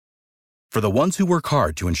For the ones who work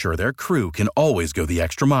hard to ensure their crew can always go the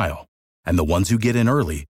extra mile, and the ones who get in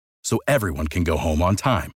early so everyone can go home on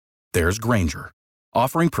time, there's Grainger,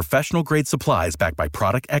 offering professional-grade supplies backed by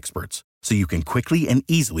product experts so you can quickly and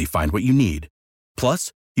easily find what you need.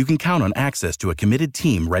 Plus, you can count on access to a committed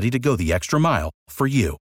team ready to go the extra mile for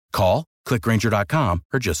you. Call, click Grainger.com,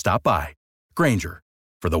 or just stop by. Grainger,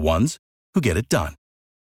 for the ones who get it done.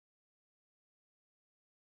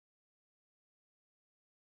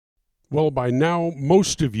 Well, by now,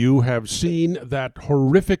 most of you have seen that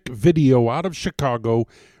horrific video out of Chicago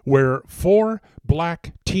where 4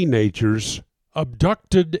 black teenagers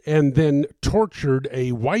abducted and then tortured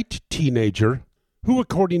a white teenager who,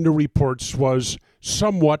 according to reports, was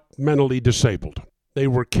somewhat mentally disabled. They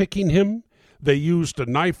were kicking him. They used a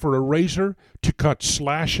knife or a razor to cut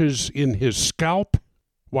slashes in his scalp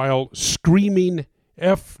while screaming,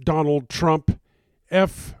 "F Donald Trump,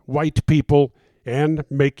 F white people," and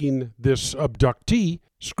making this abductee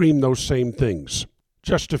scream those same things.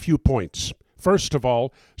 Just a few points. First of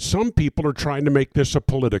all, some people are trying to make this a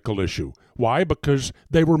political issue. Why? Because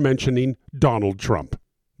they were mentioning Donald Trump.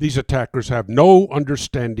 These attackers have no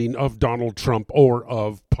understanding of Donald Trump or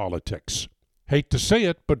of politics. Hate to say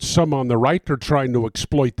it, but some on the right are trying to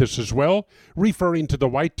exploit this as well, referring to the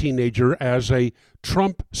white teenager as a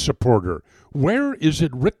Trump supporter. Where is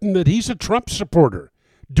it written that he's a Trump supporter?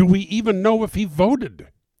 Do we even know if he voted?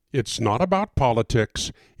 It's not about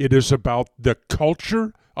politics. It is about the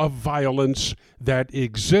culture of violence that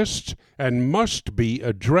exists and must be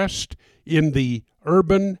addressed in the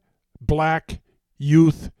urban black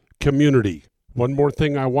youth community. One more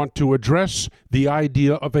thing I want to address, the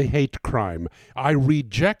idea of a hate crime. I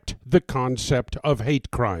reject the concept of hate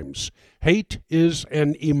crimes. Hate is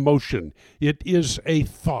an emotion. It is a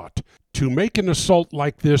thought. To make an assault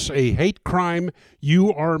like this a hate crime,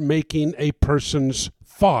 you are making a person's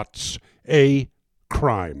thoughts a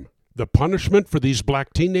crime. The punishment for these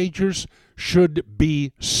black teenagers should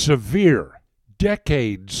be severe,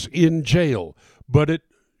 decades in jail, but it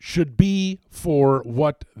should be for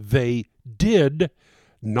what they did,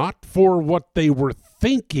 not for what they were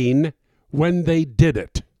thinking when they did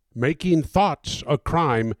it. Making thoughts a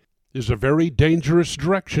crime is a very dangerous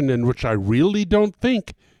direction in which I really don't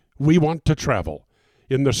think we want to travel.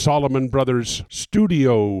 In the Solomon Brothers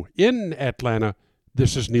studio in Atlanta,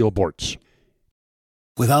 this is Neil Bortz.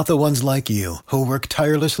 Without the ones like you, who work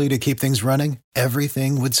tirelessly to keep things running,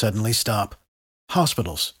 everything would suddenly stop.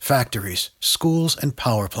 Hospitals, factories, schools, and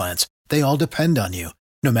power plants, they all depend on you.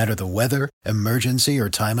 No matter the weather, emergency,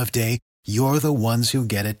 or time of day, you're the ones who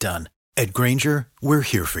get it done. At Grainger, we're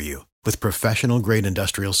here for you with professional-grade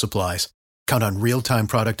industrial supplies. Count on real-time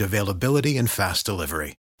product availability and fast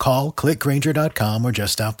delivery. Call, click Grainger.com, or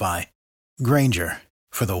just stop by. Grainger,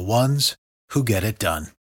 for the ones who get it done.